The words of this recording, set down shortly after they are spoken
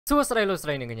Xua sợi lôi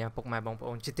sợi này người nhà bọc mài bong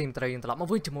bóng chỉ tìm tây tọt mà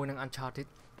vui chmui năng Uncharted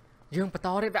dương bắt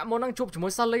to đấy vẽ môn năng chụp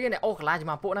chmui sợi này ô cả lại chỉ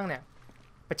mà bộ năng nè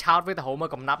ไปชาร์จไว้แต่โหมือ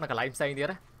cầm nắp là cả lại xây đi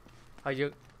đó hơi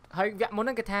dữ hơi vẽ món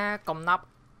năng cái tha cầm nắp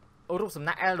ởรูปสำ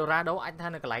นัก Eldorado anh tha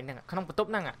là cả lại năng không có tốt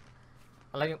năng à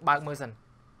lại ba mươi dần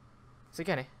xí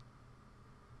cái này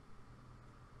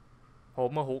hồ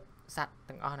mơ hụt sạch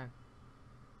từng o năng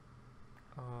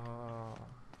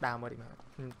đào mơ đi mà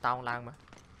tao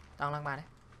lang ba đấy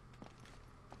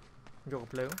vô gặp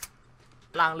lớn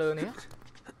lang lơ này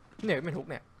nè mình hụt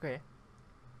nè cái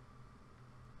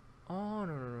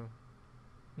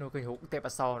nó cái hụt tép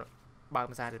so bao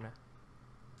mà ra được nè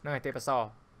nó này tép so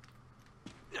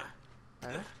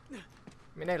đấy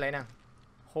bên đây lấy nè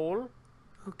hole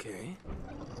okay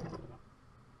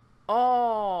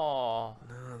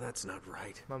no that's not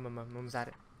right mà ra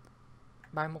đấy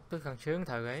bài một tư khẳng trướng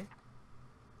thử ấy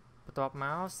tọp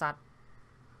máu sạch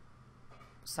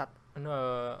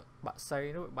nó bạn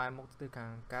xây nó bài một tư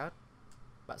khẳng cát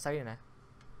bạn xây này nè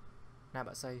nè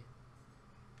bạn xây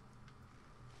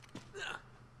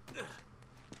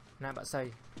nè bạn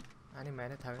xây anh ấy mẹ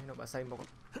nó thử nó bạn xây một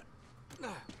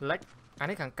lách anh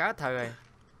ấy khẳng cát thử rồi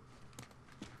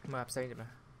mà bạn xây được mà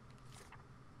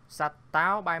sạch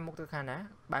táo bài một tư khẳng nè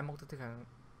bài một tư khẳng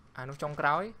nó trong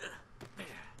cái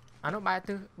nó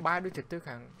bài đứa trực tư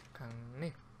khẳng nè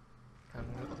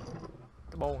khẳng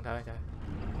bông thôi trời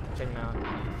trên nào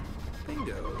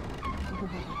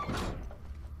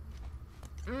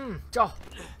cho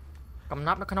cầm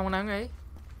nắp nó không nắng ấy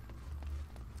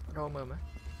rồi mờ mà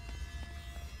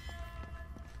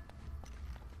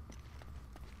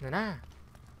này nè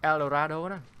Eldorado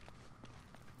nè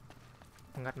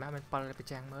ngặt má mình pal cái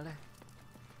trang mới đây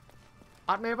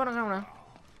ọt mê bắt nó không nè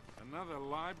another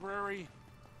library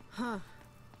huh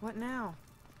what now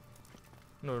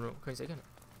no khơi sẽ cái này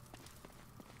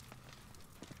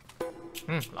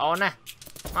ổn nè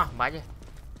bãi gì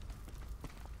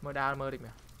mơ đi mẹ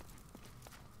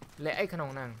lẽ ấy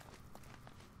không nàng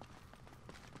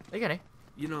ấy cái này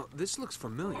you know this looks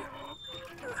familiar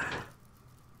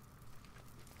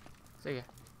gì kìa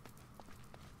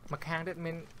mặt hàng đấy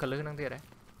mình cờ lư năng thiệt đấy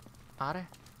đấy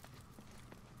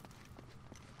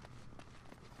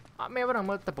mẹ bắt đầu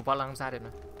mơ tập bộ làm sao được nè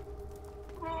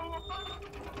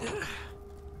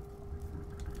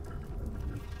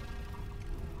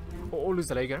lưu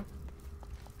lại kìa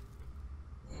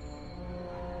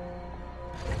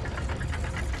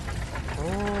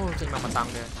trên mặt tăng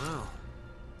kìa wow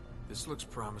this looks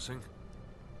promising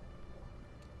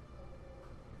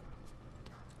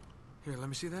here let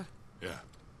me see that yeah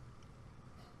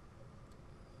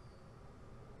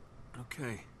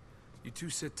okay you two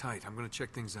sit tight I'm gonna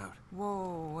check things out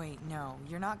whoa wait no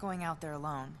you're not going out there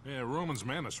alone yeah Roman's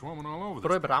men are swarming all over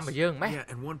rồi bà mà dương mấy yeah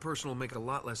and one person will make a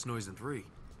lot less noise than three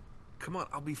come on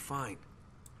I'll be fine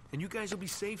and you guys will be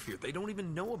safe here they don't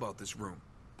even know about this room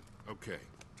okay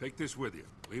take this with you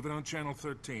leave it on channel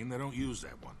 13 they don't use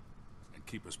that one and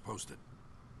keep us posted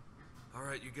all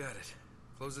right you got it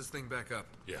close this thing back up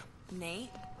yeah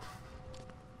Nate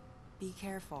be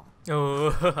careful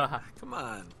come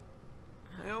on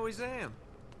I always am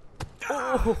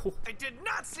I did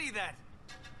not see that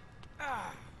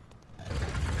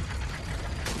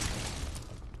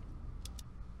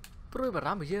rồi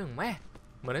bà mà dương mẹ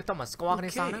mà nếu tao mà squad cái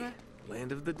này sao nữa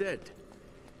land of the dead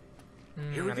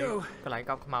here we go cái lại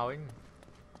cọc màu ấy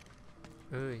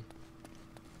ơi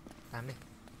làm đi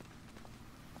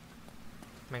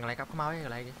mình lại cọc màu ấy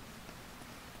lại kìa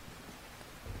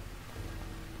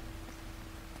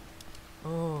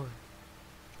ôi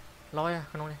lôi à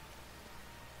không này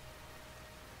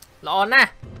lon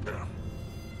nè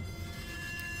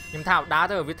nhưng thảo đá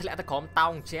tôi ở viết lẽ ta có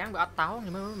tao chén với ớt táo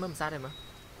nhưng mới làm sao đây mà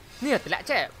nè thì lẽ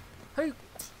trẻ hey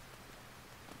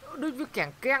đôi với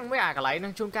càng keng mấy cả lại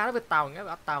năng chôn cá nó với tàu nghe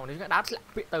ớt tàu nếu đá lại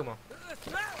bị từ mà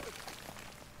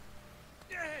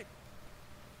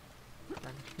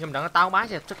nhưng mà tao bá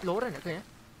chất lố đây nữa kìa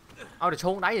để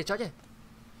chôn đáy gì cho chứ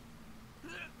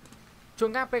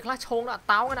chôn cá pe class chôn đã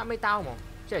táo cái đã mấy tao mà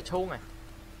chứ là chôn này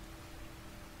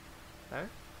đấy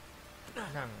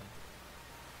nàng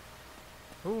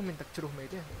mình tập chụp mấy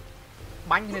chứ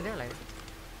bánh này đấy lại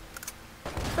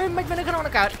ê mấy bên nó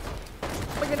cả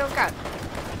mấy bên nó cả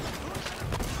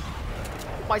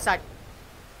quay sạch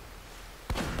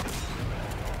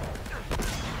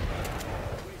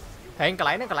thấy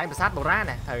cái lấy nó sát bầu ra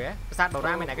nè thử á sát bầu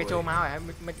ra mày này cái trâu máu này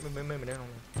mình được không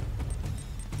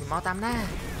mình máu tam na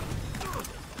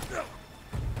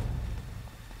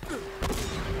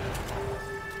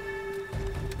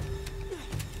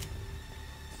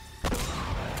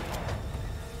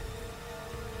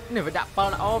này phải đạp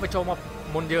bao là phải cho một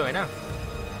môn dừa ấy nè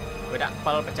người đặt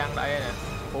pal và trăng đây nè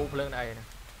phu lên đây nè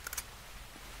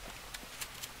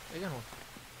đấy chứ không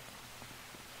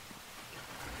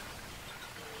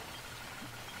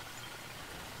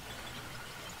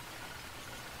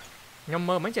nhom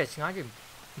mơ mấy trẻ nói gì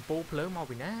phu lớn mau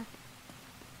bị ná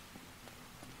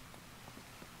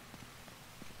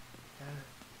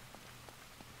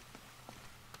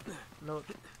lột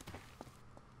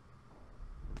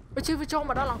ơi chứ với cho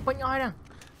mà đó là quanh oi nè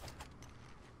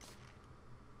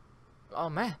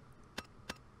mẹ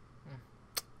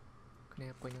cái này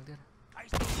quanh những thứ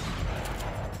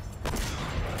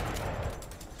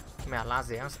mẹ la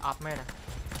dễ áp mẹ nè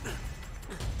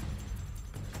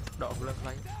độ lên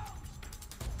lấy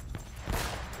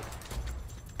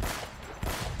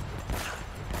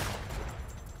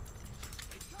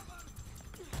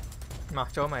mà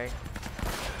cho mày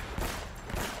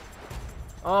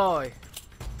ôi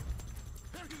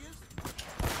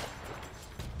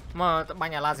mà ba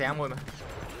nhà la dẻ mùi mà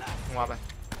ngoạp này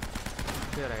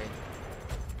chưa đấy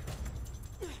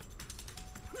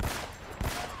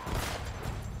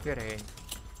chưa đấy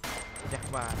chắc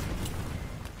và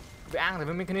bị ăn thì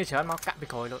mình cái này chớn máu cạn bị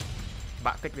khối luôn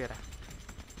bạn kích việc này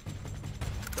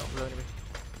động lên đi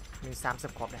mình xăm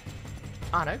sập cọp này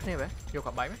đấy cái này vậy vô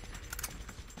cọp bẫy mấy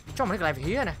cho mình cái này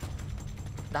hí này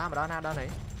đá mà đó na đó này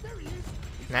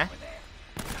nè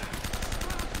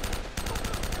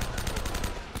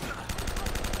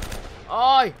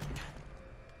ôi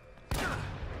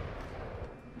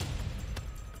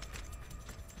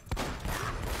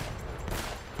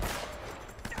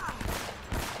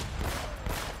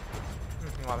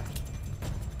ngồi đây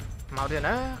màu tiền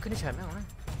á cái này chèn nó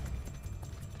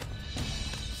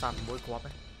sàn bôi quặp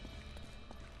ấy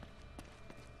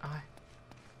ai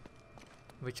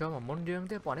vì cho mà muốn riêng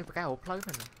tiếp bọn ấy phải cái hộp lấy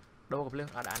mình đâu gặp lương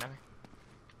đã năng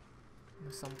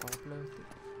nó xong có hộp lương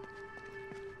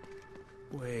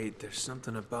Wait, there's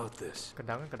something about this. cái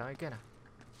đó cái nè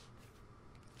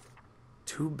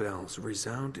Two bells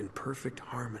resound in perfect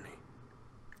harmony.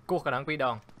 cô cái đó bị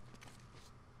đòn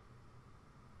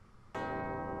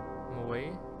muối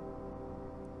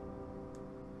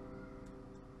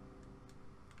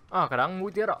cái đó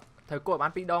mũi tiết rồi thời cô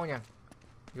bán bị đòn nha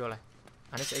vô này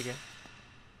anh ấy sẽ kìa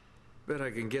Bet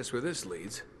I can guess where this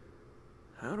leads.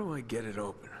 How do I get it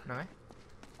open? nói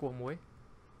cua muối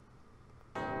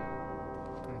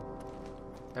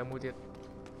tao mua tiền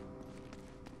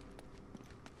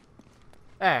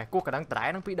cô cả đang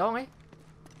trái đang bị đó ấy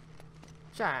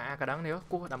chả cả đang nếu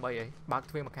cô làm bậy ấy bác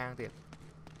thuê mặt hàng tiền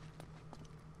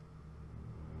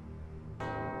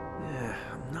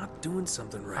I'm not doing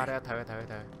something right. ra thời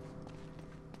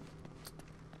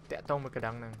tẹt tông một cái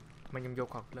đằng này mình nhầm vô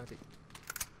học lên thì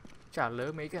chả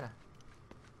lớn mấy cái này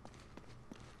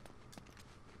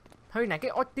hơi này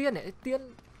cái ôi tiên này tiên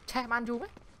che man du ấy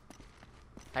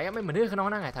thấy em mình đưa nó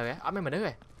năng ngày thời ấy em mình đưa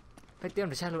này cái tiên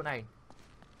để xe luôn này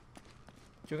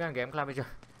chúng ta game làm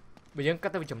bây giờ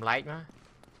cắt tôi chùm lại mà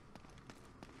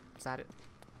ra được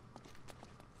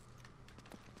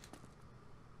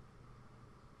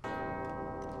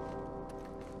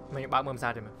mình bao mồm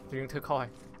ra rồi mà riêng thư coi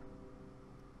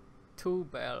two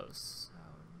bells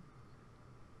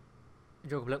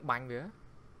vô lượng bánh vía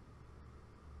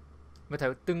mới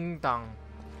thấy từng tầng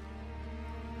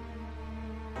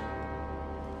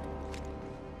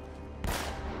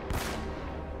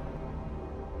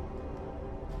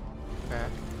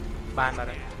ban vào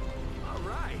đây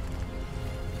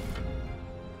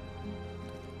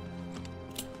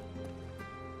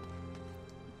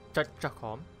cho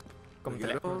khóm We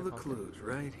got all the clues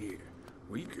right here.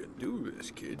 We can do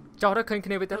this, kid. cho nó khinh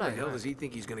với tới How the lại hell does he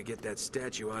think he's gonna get that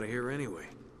statue out of here anyway?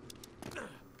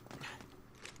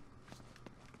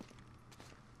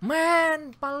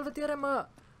 man pal với tia mà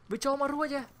với cho mà rua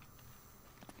chứ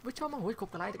với cho mà hối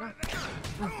cục lại được không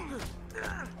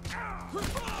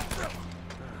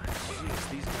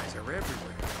Jeez, these guys are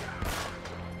everywhere.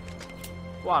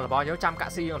 wow là bao nhiêu trăm cạ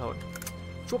si rồi thôi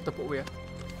chúp tập vụ việc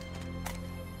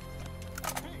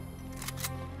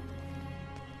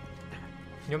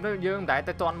nhóm đó dương đại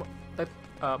tay toàn tay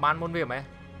ban môn việc mày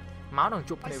máu đang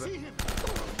chụp này vậy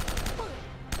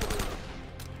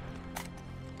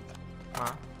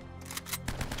hả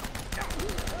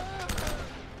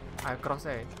ai cross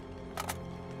này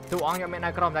tôi ăn cho mẹ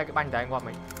này cross ra cái bánh đại qua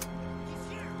mình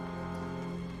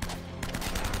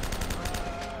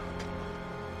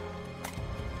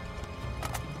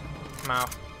màu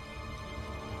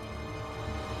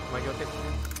mà vô tiếp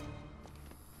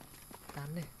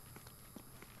cắn đi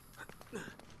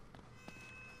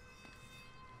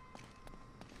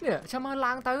nè cho mà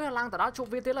lang tới đó chụp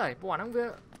viên tới lời bỏ năng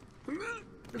viên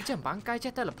đừng chém bắn cay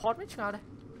chết tay là pot mấy sao đây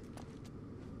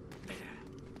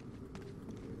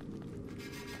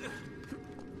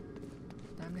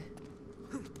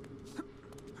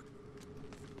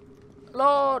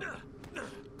Lord.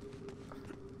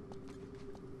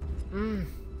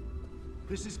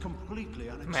 This is completely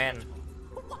Man. unacceptable.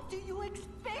 What do you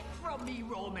expect from me,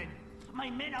 Roman? My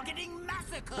men are getting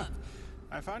massacred.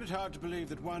 I find it hard to believe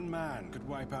that one man could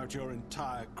wipe out your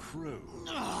entire crew.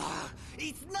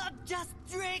 It's not just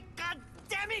Drake, God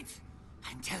damn it!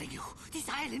 I'm telling you, this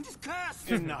island is cursed.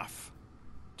 Enough.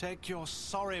 Take your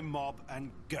sorry mob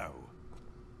and go.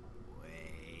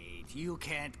 Wait, you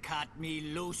can't cut me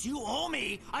loose. You owe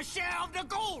me a share of the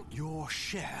gold. Your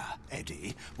share,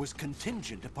 Eddie, was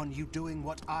contingent upon you doing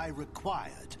what I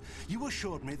required. You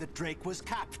assured me that Drake was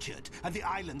captured and the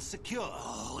island secure.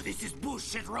 Oh, this is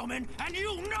bullshit, Roman, and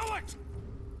you know it.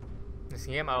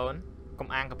 Nghe mà ổn. Công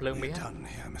an cặp lương We're biết. done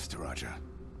here, Mr. Roger.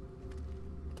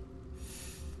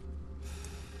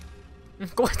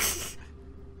 Cút.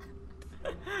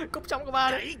 Cút trong cái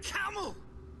ba đấy. Hey, camel.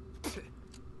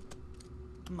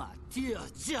 My dear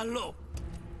Jello.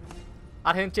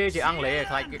 Anh hen chê chị ăn lệ,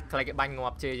 khai cái bánh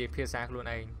ngọt chê chị phía xa luôn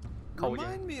anh. Khâu chứ.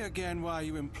 Remind me again why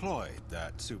you employed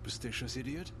that superstitious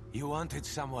idiot. You wanted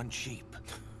someone cheap.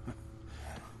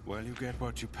 Well, you get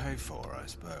what you pay for, I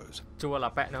suppose. Chua là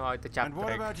bẹ nó ơi, tôi chặt And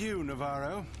what about you,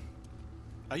 Navarro?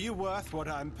 Are you worth what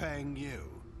I'm paying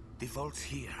you? The vault's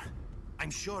here.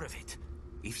 I'm sure of it.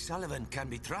 If Sullivan can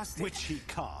be trusted... Which he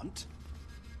can't.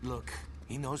 Look,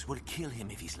 he knows we'll kill him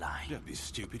if he's lying. Don't be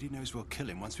stupid. He knows we'll kill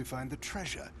him once we find the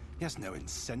treasure. He has no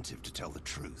incentive to tell the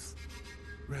truth.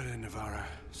 Really, Navarro,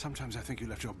 sometimes I think you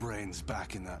left your brains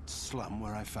back in that slum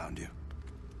where I found you.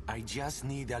 I just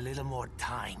need a little more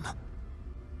time.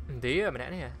 Tí rồi, mình đã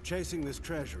nè. Chasing this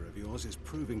treasure of yours is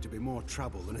proving to be more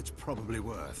trouble than it's probably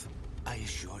worth. I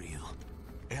assure you,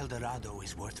 El Dorado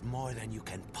is worth more than you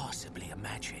can possibly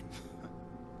imagine.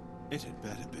 It had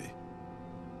better be.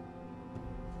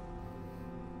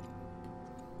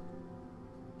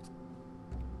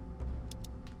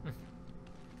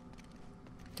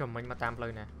 Cho mình mà tam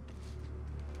lời nè.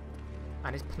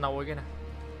 Anh ấy nồi cái nè.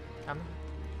 Tam.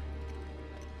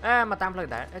 Ê mà tam lời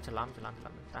đã. Ê chờ lắm.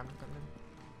 Tam.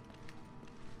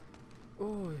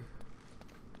 Ui.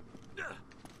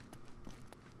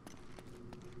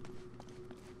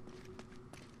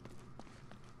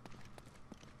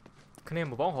 Cái này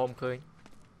một bóng hồn cười.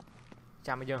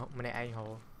 Chăm bây giờ mình này anh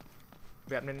hồ.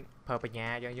 Vậy nên phờ về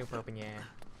nhà cho dương phờ về nhà.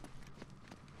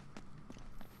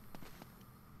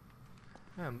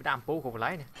 Đam pú cũng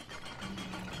lấy nè.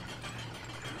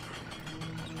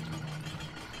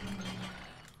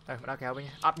 Đây, mình đã kéo với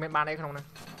nha. Ất mấy ban đấy không nè.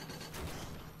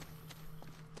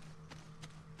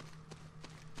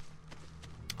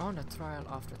 On the trial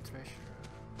of the treasure.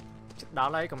 Đó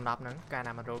lấy cầm nạp nè, cái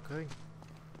nào mà rồi cưới.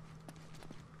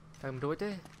 Thôi mình đuối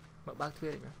thế. Mở bác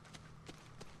thuê đấy nữa.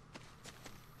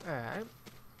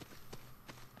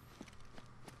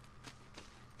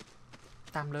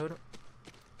 Tam lơ đó.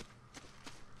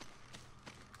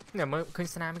 Nè mới khinh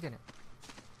Snam kìa nè.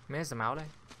 Mấy giờ máu đây.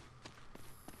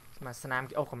 Mà Snam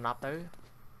cái ô cầm nạp tới.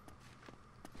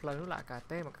 Lời nó lại cả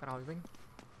tê mà cả đòi vinh.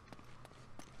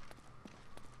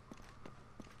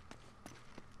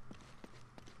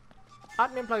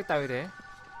 Ất nên play từ thế.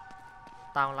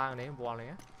 Tao lang này bò này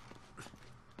á.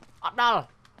 Ất đâu.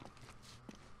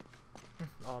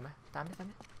 Ồ mẹ, tám đi.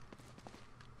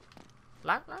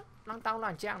 Lăng tao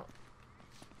làm trang rồi.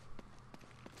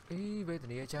 Ý về từ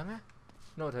này trắng á.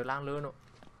 Nó thử lang lưa nọ.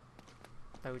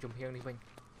 Tao trùng hiên đi vinh.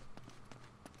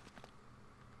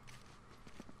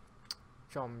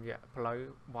 Chồng dạ play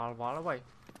vò nó vậy.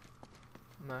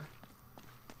 Mà.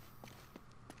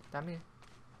 Tám đi.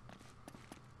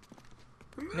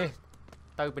 Nè,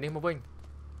 từ bên đi một vinh.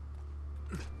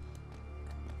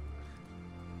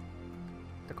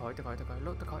 Tôi khỏi,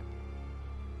 lốt tôi khỏi.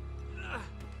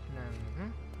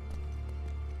 Nàng.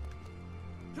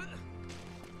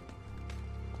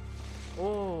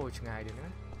 Ô, chừng ngày được nữa.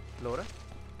 Lốt đó.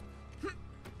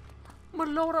 Mình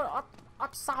lốt đó,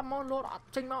 ắt xăm mà, lốt ắt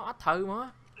chênh mà, ắt thử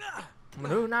mà.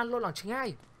 Mình hư nan lốt lần chừng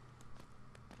ngày.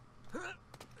 À,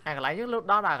 cái lấy những lốt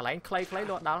đó là cái lấy clay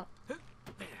lốt đó.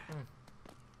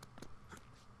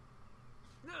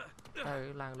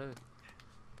 Đây lang lư.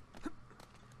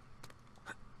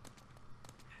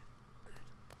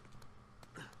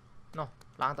 Nó,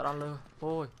 lang tao đang lư.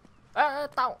 Ôi. Ê,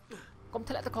 tao. Không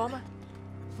thể lại tao có mà.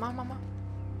 Mau.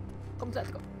 Không thể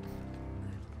lại tao có.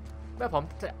 Bây giờผม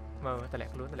mà tao lẹt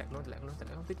luôn.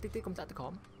 Tí không thể tao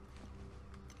có.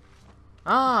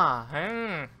 À,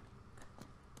 hả.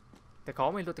 Tao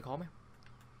có mày luôn, tao có mày.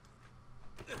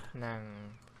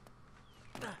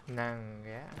 Nàng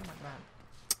ghé mặt bạn.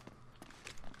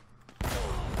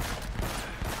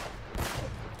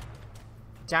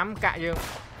 Chăm cạ dương.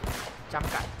 Chăm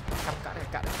cạ đây,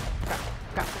 cạ.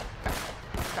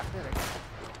 thế này.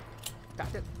 Cắt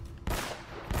tiếp.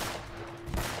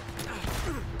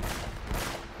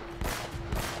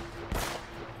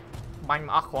 Banh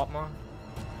mà khọp mà.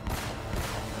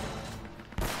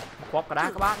 Khọp cả đá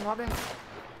các bác ngóp đấy.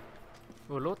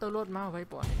 Vừa lốt tới lốt máu vậy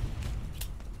bọn.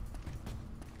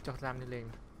 Cho làm đi lên.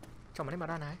 Cho mà đấy mà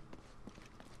ra này.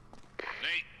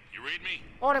 Nate, you read me?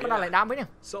 Ô đây mà lại đám với nhỉ.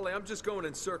 Sully, I'm just going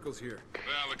in circles here.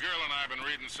 Well, the girl and I have been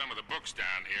reading some of the books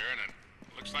down here, and it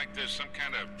looks like there's some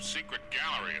kind of secret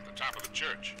gallery at the top of the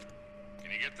church.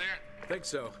 Can you get there? Think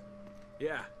so.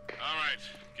 Yeah. All right.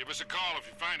 Give us a call if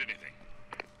you find anything.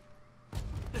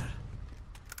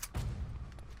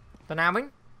 Tao nào Vinh?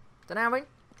 Tao nào Vinh?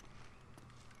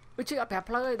 Ui chứ đẹp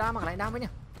play đá mà lại đá với nhỉ.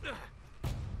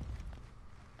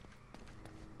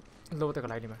 Lô tao cái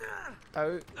này đi mà.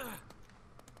 Tự.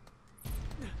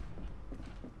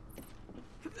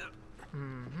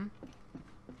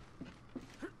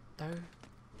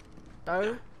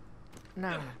 Từ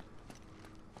nào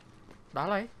đó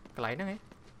lấy cái lấy nó nghe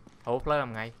ổ play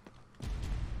làm ngày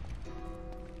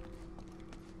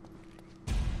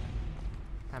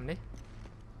làm đi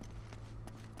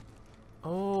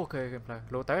ok game play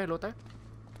lô tới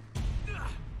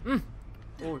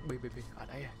ôi bị ở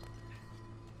đây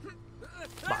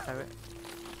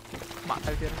bạn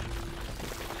tay kia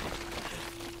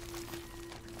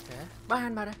thế ba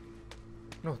anh ba đây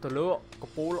nổ từ lửa có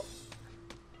pú lộ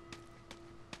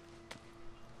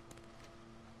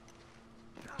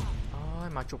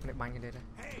mà chụp này bánh như thế đây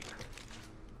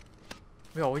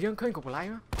vì ổ dương khơi cục lái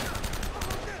á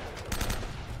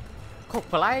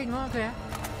cục lái nó kìa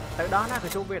tới đó nó phải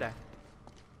chụp về đây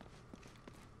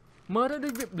mơ đó đi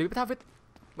việc lý thao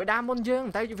với đa môn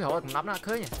dương tay chứ phải hỏi cũng nắp nó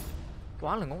khơi nhỉ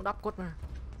quá là ngón đắp cốt mà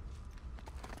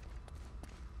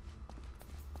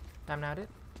làm nào đấy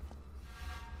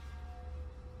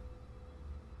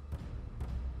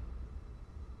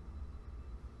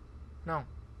no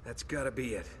That's gotta be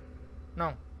it.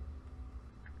 no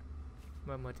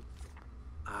mơ đi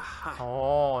Aha.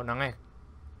 ồ nè nghe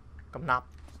cầm nắp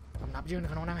dương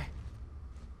này nó nè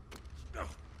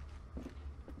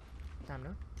làm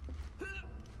nữa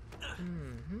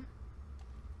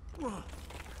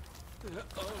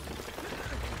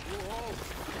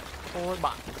ôi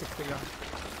bạn chụp kìa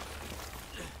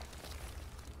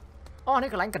ô này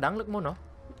cái lánh cả đắng lực môn nữa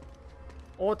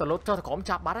ô tao lốt cho tao có một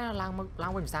chạp bắt á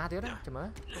lang với xa thế đó chả mới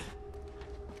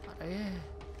ấy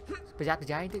bây giờ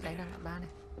thì anh thích đánh đang ba này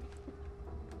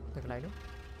được lấy nữa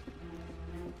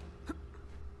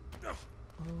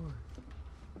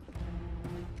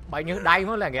bảy như đây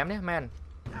mới là game đấy man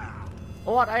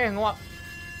ô đây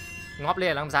ngọp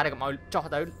liền làm sao để mọi cho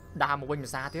tới đà một bình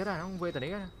xa thế ra nó không về từ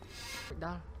đấy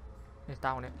đó này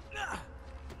tao này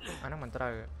nó mình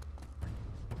trời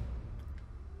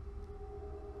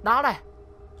đó này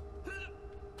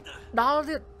đó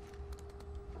thì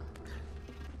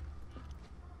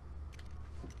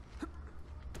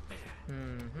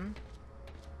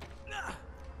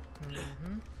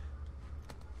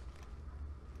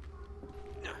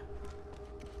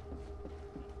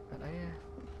ở đây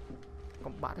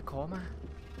còn bạn thì khó mà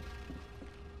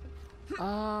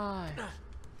ơi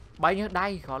bay như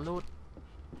đây khó luôn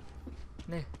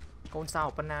nè con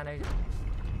sao panna đây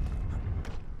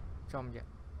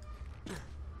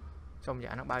trong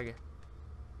dạ nó bay kìa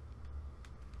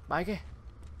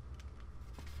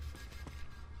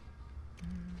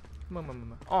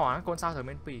mà con sao thời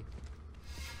men pì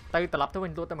tay tập lập tới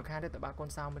mình luôn tay mà khai đấy tại ba con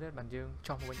sao mới đến bản dương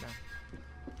cho một mình nào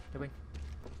tới mình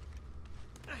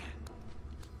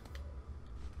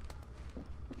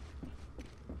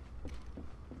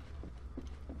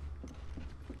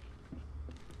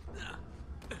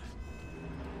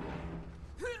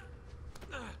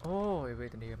ôi về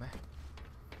tình điểm á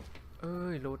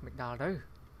ơi lột mạch đào đấy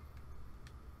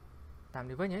làm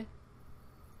đi với nhỉ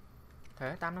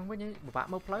thế tam năng với nhỉ bộ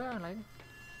bạn mốc lấy lấy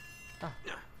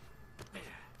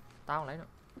tao lấy nữa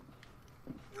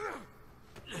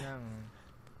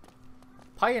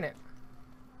phay này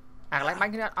lấy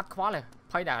bánh cái ăn khóa này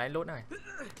phay đã lấy lốt này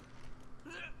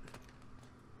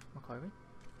mà khỏi với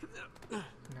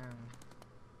nàng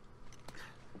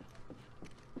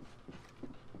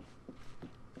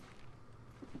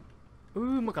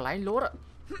mà cả lấy lốt ạ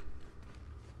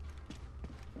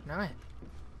này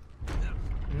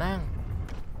nàng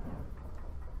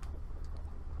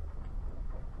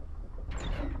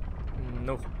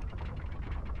no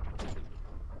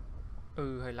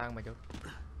hơi lang mà chú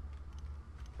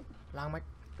lang mấy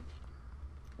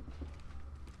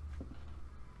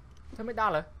thế mới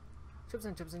đa rồi chụp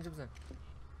dần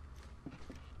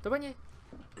tôi biết nhỉ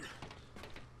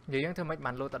vậy thưa mấy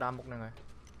bạn lô tao đam một này rồi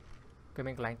cái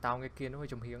mình lại tao cái kia nó hơi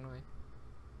trùng hiếng thôi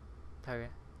Thời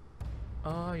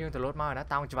dương từ lốt mau rồi đó,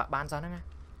 tao chụp ban sao đó nghe.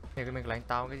 Này cái mình lại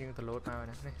tao cái dương từ lốt mau rồi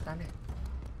nè, này tao đi.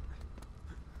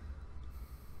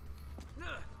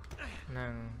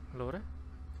 Nàng lốt á,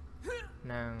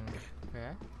 nàng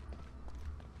ghé,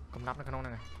 cầm nắp nó cái nông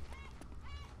này.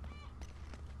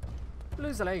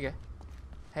 Lưỡi gì kìa,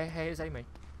 hay dây mày.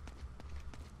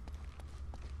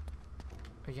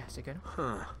 Ây da, sẽ cái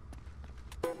nó.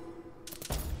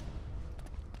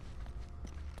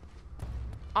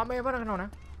 Mày bắt được cái nông nè.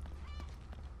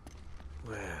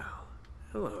 Well,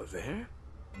 hello there.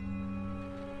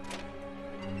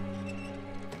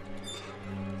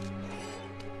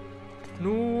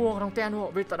 Nua, không tên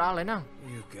hộ bị tao đã lấy năng.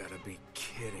 You gotta be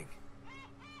kidding.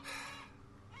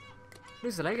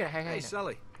 Lưỡi gì lấy kìa, hay. Hey,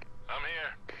 Sully. I'm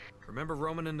here. Remember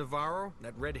Roman and Navarro?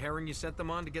 That red herring you sent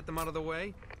them on to get them out of the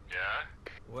way? Yeah?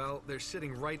 Well, they're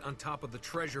sitting right on top of the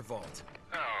treasure vault.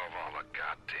 Oh, of all the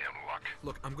goddamn luck.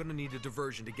 Look, I'm gonna need a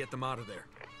diversion to get them out of there.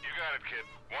 You got it, kid.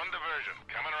 One diversion.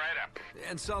 Coming right up.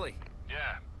 And Sully,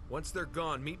 Yeah. once they're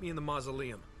gone, meet me in the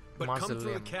mausoleum. But come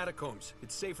through the catacombs.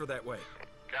 It's safer that way.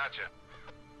 Gotcha.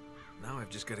 Now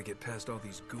I've just gotta get past all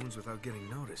these goons without getting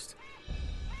noticed.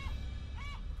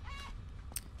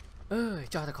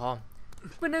 Cho tao khom.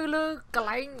 Bên đây lơ cái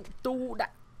lấy tu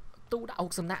đã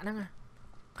ốc sầm nạ nữa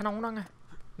khăn nóng đó nghe.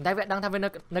 Đây vậy đang tham bên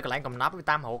nơi cái lấy cầm nắp với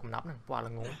tam hộ cầm nắp này, quả là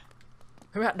ngu.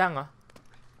 Thấy bạn đang hả?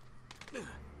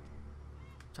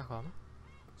 Cho khom.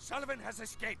 Sullivan has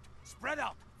escaped. Spread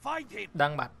out. Find him.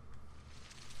 Đăng bạn.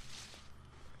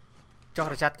 Cho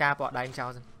rồi chat ca bỏ đánh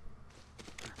chào rồi.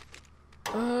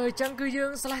 Chẳng cứ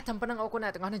dương slash thầm năng ô con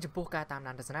này tụi ngon nên chụp ca tam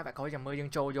nàn thật sự vậy có giờ mơ dương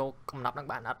trâu vô cầm nắp đăng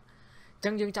bạn ạ.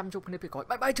 Chẳng dương chăm chụp clip coi.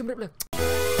 Bye bye chụp clip luôn.